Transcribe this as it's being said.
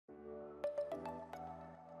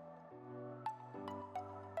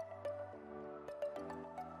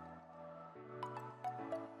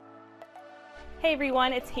Hey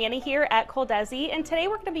everyone, it's Hannah here at ColDesi, and today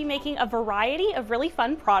we're going to be making a variety of really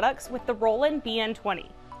fun products with the Roland BN20.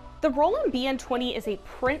 The Roland BN20 is a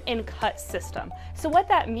print and cut system. So what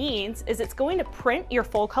that means is it's going to print your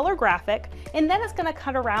full color graphic and then it's going to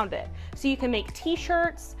cut around it. So you can make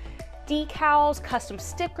t-shirts, decals, custom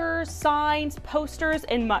stickers, signs, posters,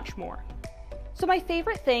 and much more. So my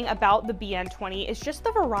favorite thing about the BN20 is just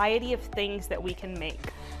the variety of things that we can make.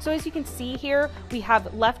 So as you can see here, we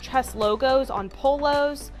have left chest logos on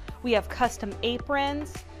polos, we have custom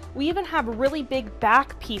aprons, we even have really big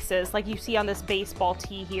back pieces like you see on this baseball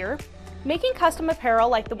tee here. Making custom apparel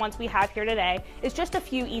like the ones we have here today is just a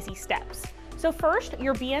few easy steps. So first,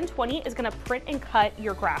 your BN20 is going to print and cut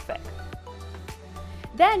your graphic.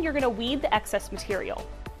 Then you're going to weed the excess material.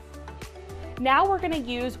 Now we're going to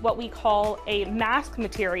use what we call a mask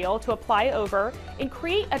material to apply over and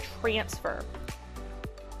create a transfer.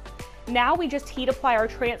 Now we just heat apply our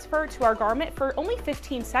transfer to our garment for only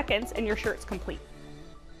 15 seconds and your shirt's complete.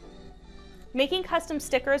 Making custom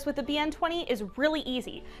stickers with the BN20 is really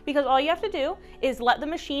easy because all you have to do is let the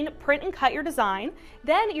machine print and cut your design.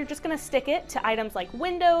 Then you're just going to stick it to items like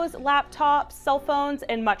windows, laptops, cell phones,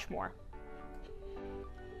 and much more.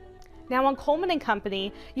 Now on Coleman &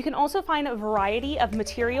 Company, you can also find a variety of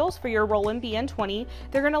materials for your Roland BN20.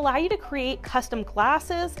 They're going to allow you to create custom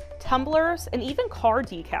glasses, tumblers, and even car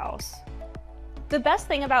decals. The best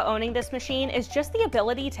thing about owning this machine is just the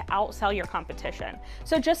ability to outsell your competition.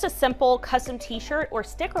 So just a simple custom t-shirt or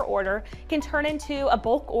sticker order can turn into a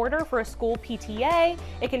bulk order for a school PTA,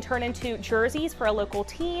 it can turn into jerseys for a local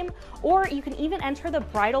team, or you can even enter the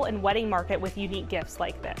bridal and wedding market with unique gifts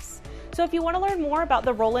like this. So if you want to learn more about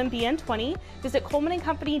the Roland BN20, visit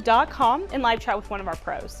colemanandcompany.com and live chat with one of our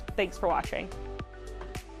pros. Thanks for watching.